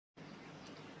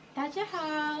大家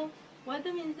好，我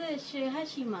的名字是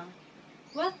Nurhasyimah.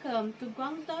 Welcome to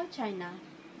Guangzhou, China.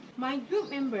 My group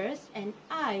members and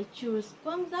I choose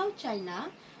Guangzhou,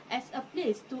 China as a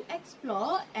place to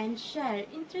explore and share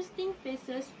interesting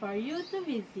places for you to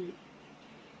visit.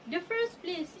 The first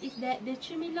place is that the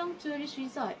Chimilong Tourist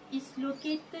Resort is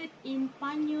located in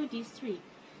Panyu district.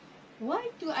 Why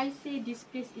do I say this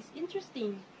place is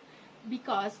interesting?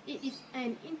 Because it is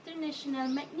an international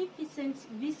magnificent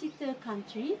visitor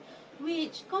country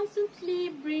which constantly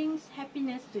brings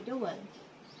happiness to the world.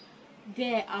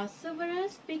 There are several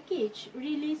packages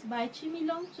released by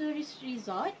Chimilong Tourist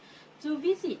Resort to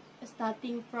visit,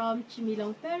 starting from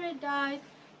Chimilong Paradise,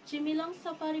 Chimilong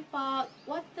Safari Park,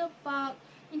 Water Park,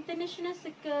 International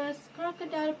Circus,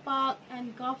 Crocodile Park,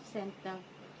 and Golf Center.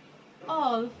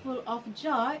 All full of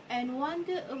joy and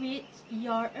wonder awaits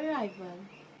your arrival.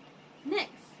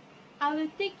 Next, I will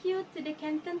take you to the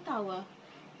Canton Tower.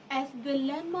 As the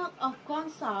landmark of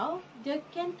Guangzhou, the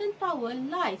Canton Tower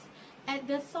lies at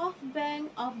the south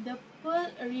bank of the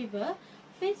Pearl River,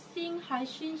 facing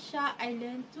Haishinsha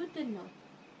Island to the north.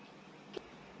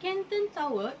 Canton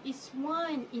Tower is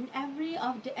one in every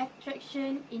of the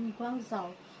attractions in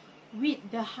Guangzhou, with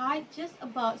the height just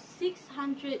about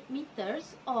 600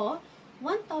 meters or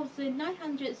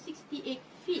 1,968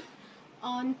 feet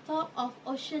on top of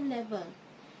ocean level.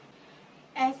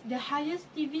 As the highest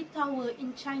TV tower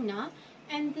in China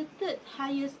and the third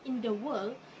highest in the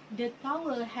world, the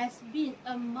tower has been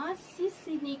a must-see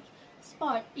scenic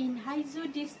spot in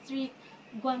Haizhou district,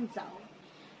 Guangzhou.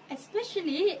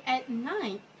 Especially at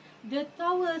night, the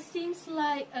tower seems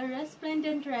like a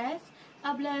resplendent dress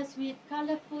ablaze with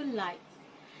colorful lights.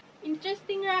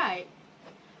 Interesting, right?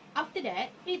 After that,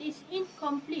 it is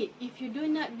incomplete if you do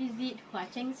not visit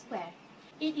Huacheng Square.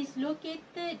 It is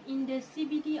located in the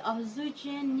CBD of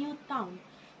Zhejiang New Town.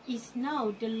 It is now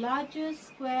the largest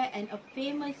square and a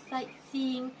famous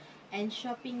sightseeing and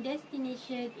shopping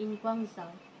destination in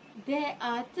Guangzhou. There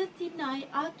are 39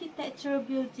 architectural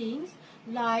buildings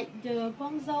like the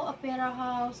Guangzhou Opera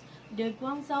House, the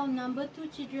Guangzhou No. 2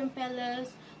 Children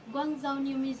Palace, Guangzhou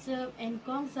New Museum, and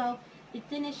Guangzhou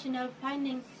International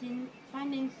Financing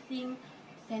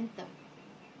Center.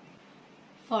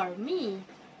 For me,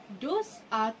 those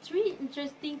are three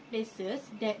interesting places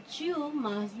that you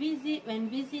must visit when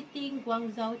visiting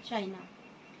Guangzhou, China.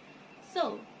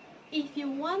 So, if you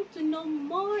want to know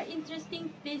more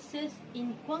interesting places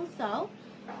in Guangzhou,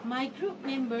 my group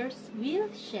members will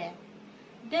share.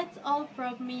 That's all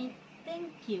from me.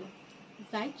 Thank you.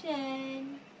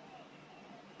 Zhang.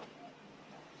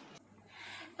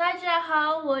 大家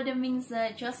好，我的名字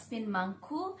Josphine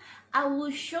Mangku. I will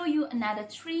show you another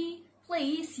three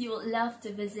places you would love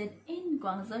to visit in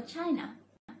Guangzhou, China.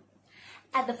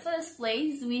 At the first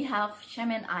place, we have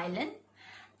Xiamen Island.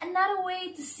 Another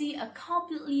way to see a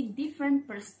completely different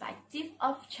perspective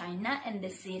of China and the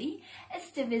city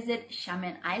is to visit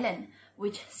Xiamen Island,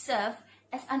 which served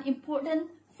as an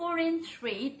important foreign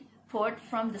trade port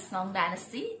from the Song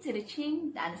Dynasty to the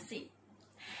Qing Dynasty.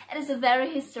 It is very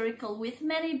historical with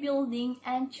many buildings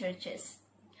and churches.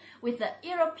 With the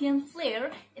European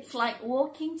flair, it's like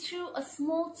walking through a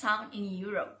small town in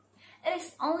Europe. It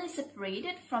is only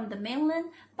separated from the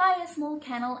mainland by a small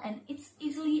canal and it's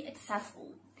easily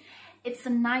accessible. It's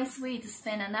a nice way to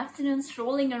spend an afternoon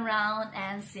strolling around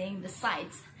and seeing the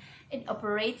sights. It's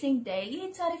operating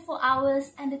daily 24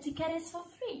 hours and the ticket is for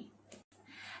free.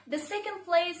 The second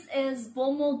place is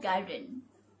Bomo Garden.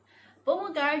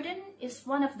 Bomo Garden is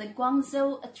one of the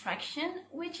Guangzhou attractions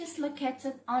which is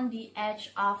located on the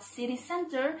edge of city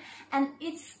center, and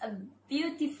it's a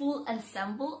beautiful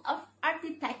ensemble of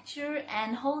architecture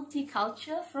and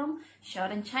horticulture from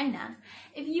southern China.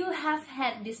 If you have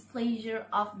had this pleasure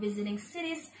of visiting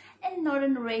cities in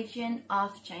northern region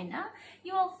of China,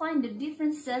 you will find the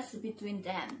differences between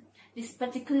them. This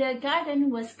particular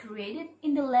garden was created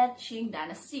in the late Qing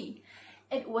Dynasty.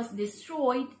 It was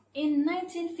destroyed in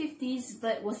 1950s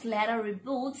but was later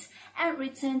rebuilt and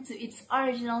returned to its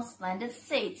original splendid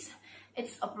state.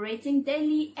 It's operating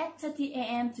daily at 8:30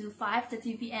 a.m. to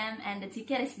 5:30 p.m. and the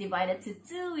ticket is divided to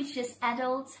two, which is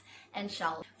adult and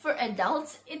child. For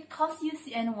adults, it costs you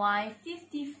CNY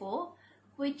 54,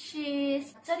 which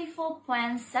is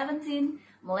 34.17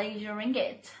 Malaysian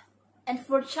ringgit. And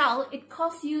for child, it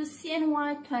costs you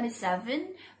CNY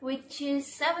 27, which is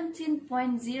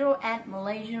 17.08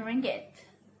 Malaysian ringgit.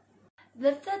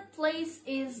 The third place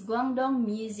is Guangdong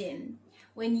Museum.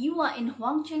 When you are in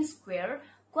Huangcheng Square,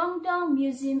 Guangdong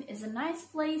Museum is a nice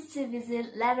place to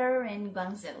visit later in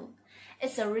Guangzhou.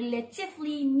 It's a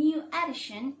relatively new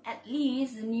addition, at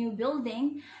least the new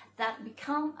building that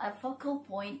became a focal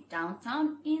point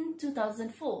downtown in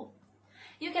 2004.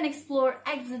 You can explore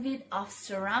exhibits of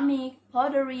ceramic,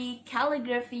 pottery,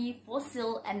 calligraphy,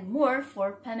 fossil, and more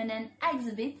for permanent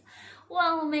exhibits,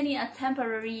 while many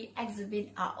temporary exhibits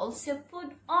are also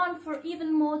put on for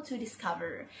even more to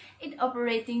discover. It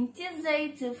operating Tuesday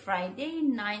to Friday,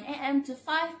 9 a.m. to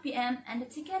 5 p.m. and the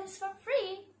ticket is for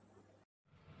free.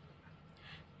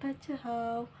 大家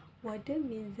好，我的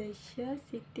名字是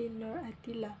Siti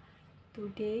Athilah.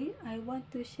 Today, I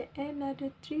want to share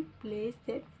another 3 places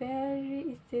that very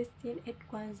interesting at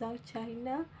Guangzhou,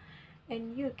 China,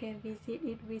 and you can visit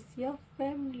it with your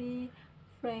family,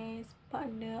 friends,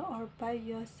 partner, or by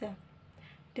yourself.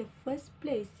 The first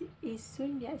place is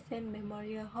Sun Yat-sen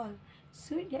Memorial Hall.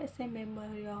 Sun Yat-sen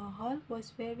Memorial Hall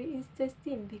was very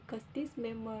interesting because this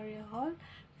memorial hall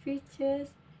features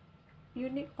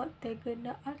unique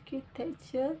octagonal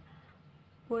architecture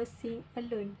was seen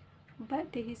alone.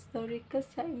 But the historical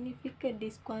significance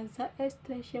this Guangzhou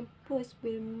extension post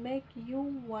will make you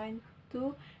want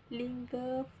to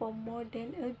linger for more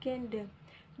than a gander.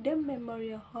 The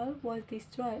memorial hall was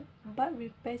destroyed but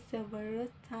repaired several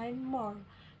times more.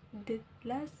 The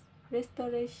last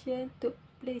restoration took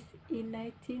place in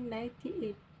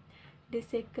 1998. The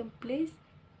second place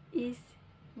is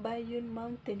Bayun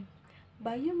Mountain.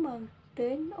 Bayun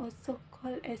Mountain, also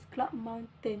called as Cloud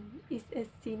Mountain, is a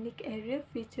scenic area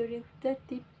featuring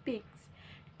 30 peaks.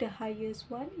 The highest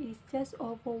one is just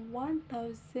over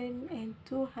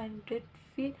 1,200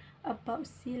 feet above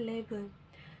sea level.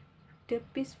 The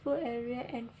peaceful area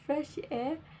and fresh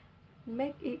air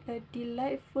make it a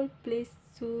delightful place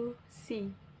to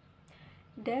see.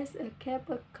 There's a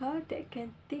cable car that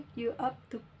can take you up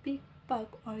to Peak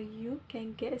Park, or you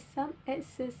can get some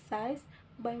exercise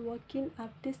by walking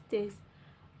up the stairs.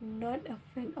 Not a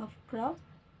fan of crowds?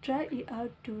 Try it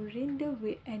out during the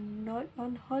week and not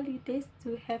on holidays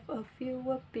to have a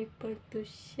fewer people to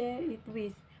share it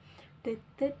with. The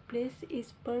third place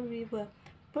is Pearl River.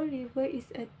 Pearl River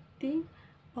is a thing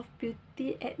of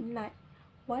beauty at night.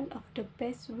 One of the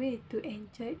best ways to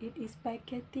enjoy it is by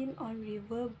getting on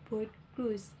river boat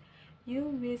cruise. You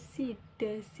will see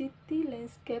the city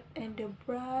landscape and the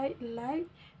bright light,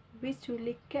 which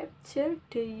really capture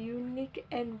the unique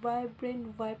and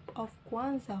vibrant vibe of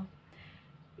Guangzhou.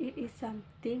 It is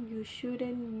something you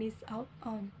shouldn't miss out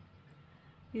on.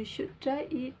 You should try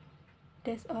it.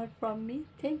 That's all from me.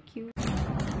 Thank you.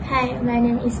 Hi, my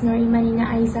name is Imanina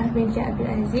Aizah Binti Abdul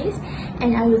Aziz,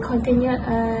 and I will continue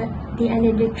the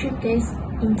another 3 places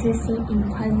interesting in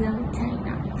Guangzhou,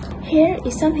 China. Here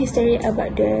is some history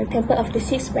about the Temple of the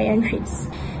 6 Banyan Trees.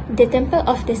 The Temple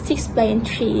of the 6 Banyan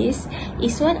Trees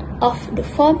is one of the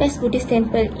 4 best Buddhist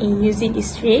temples in Yuzhi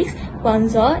District,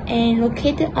 Guangzhou, and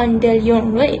located on the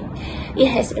Liong Road. It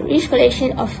has a rich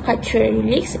collection of cultural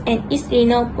relics and is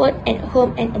renowned both at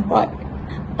home and abroad.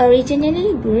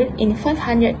 Originally built in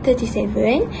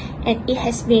 537, and it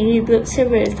has been rebuilt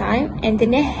several times, and the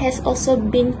name has also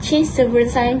been changed several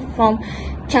times from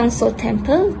Changsou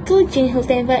Temple to Jinghu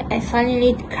Temple, and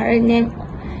finally the current name,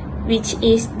 which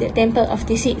is the Temple of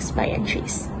the 6 Banyan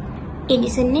Trees. It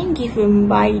is a name given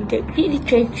by the Greek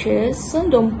literature Song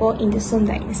Dompo in the Song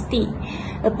Dynasty.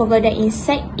 A pagoda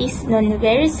inside is known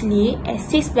variously as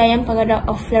 6 Banyan Pagoda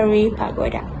or Flowery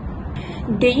Pagoda.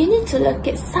 Do you need to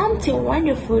locate something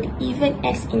wonderful even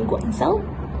as in Guangzhou?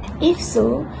 If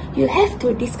so, you have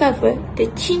to discover the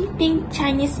Qingping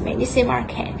Chinese Medicine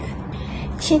Market.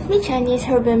 Qingping Chinese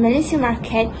Herbal Medicine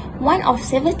Market, one of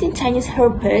 17 Chinese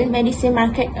herbal medicine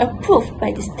markets approved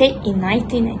by the state in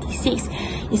 1996,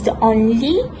 is the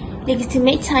only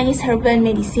legitimate Chinese herbal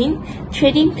medicine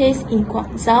trading place in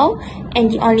Guangzhou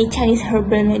and the only Chinese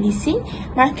herbal medicine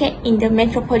market in the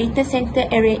metropolitan center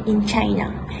area in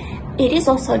China. It is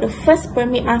also the first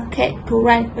permit market to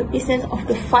run a business of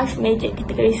the 5 major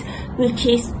categories, which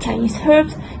is Chinese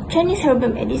herbs, Chinese herbal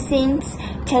medicines,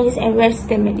 Chinese and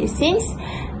Western medicines,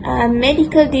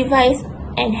 medical device,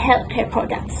 and healthcare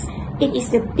products. It is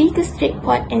the biggest trade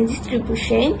port and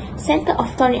distribution center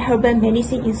of tonic herbal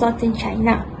medicine in southern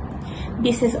China.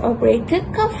 Business operators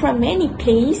come from many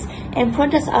places, and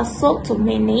products are sold to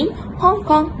mainland Hong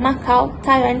Kong, Macau,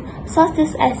 Taiwan,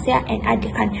 Southeast Asia, and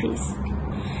other countries.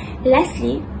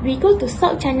 Lastly, we go to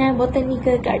South China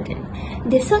Botanical Garden.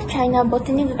 The South China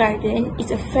Botanical Garden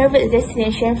is a favorite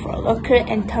destination for local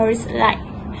and tourists alike.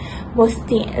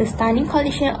 Boasting a stunning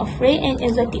collection of rare and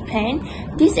exotic plants,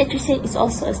 this attraction is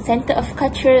also a center of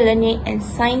cultural learning and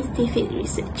scientific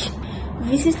research.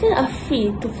 Visitors are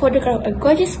free to photograph a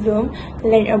gorgeous bloom,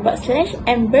 learn about slash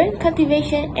and burn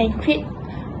cultivation, and create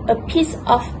a piece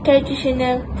of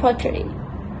traditional pottery.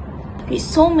 With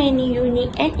so many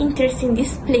unique and interesting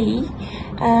displays,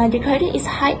 the garden is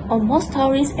high on most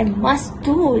tourists and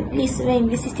must-do list when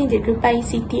visiting the nearby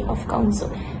city of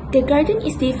Guangzhou. The garden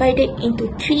is divided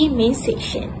into 3 main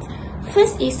sections.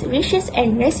 First is Research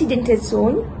and Residential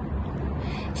Zone.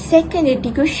 Second, the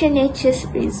Degution Nature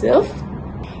Reserve.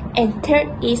 And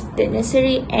third is the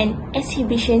Nursery and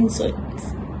Exhibition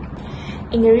Zones.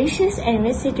 In the Research and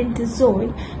Residential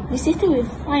Zone, visitors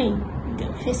will find the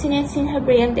fascinating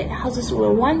herbarium that houses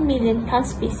over 1 million plant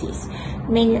species,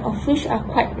 many of which are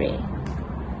quite rare.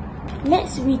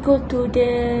 Next, we go to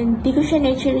the Degution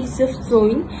Nature Reserve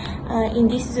Zone. In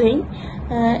this zone,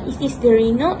 it is the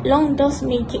renowned Longdor's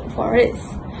Magic Forest,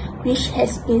 which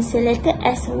has been selected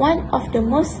as one of the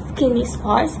most scenic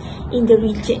spots in the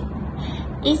region.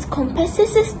 It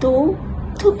comprises two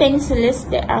peninsulas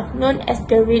that are known as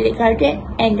the Relic Garden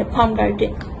and the Palm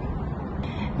Garden.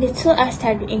 The two are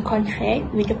studied in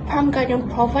contrast, with the Palm Garden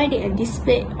providing a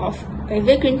display of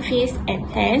evergreen trees and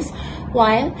plants,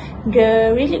 while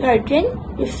the Relic Garden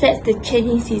reflects the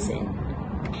changing season.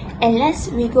 And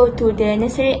last, we go to the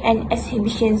Nursery and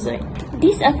Exhibition Zone.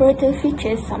 This arboretum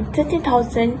features some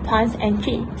 30,000 plants and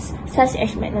trees, such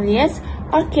as magnolias,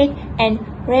 orchids, and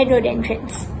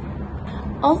rhododendrons.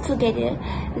 Altogether,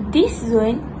 this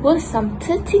zone boasts some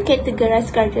 30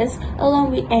 categorized gardens along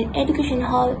with an education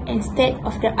hall and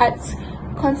state-of-the-art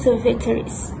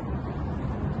conservatories.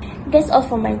 That's all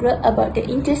from my blog about the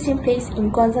interesting place in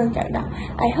Guangzhou, China.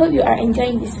 I hope you are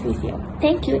enjoying this video.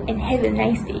 Thank you and have a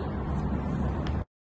nice day.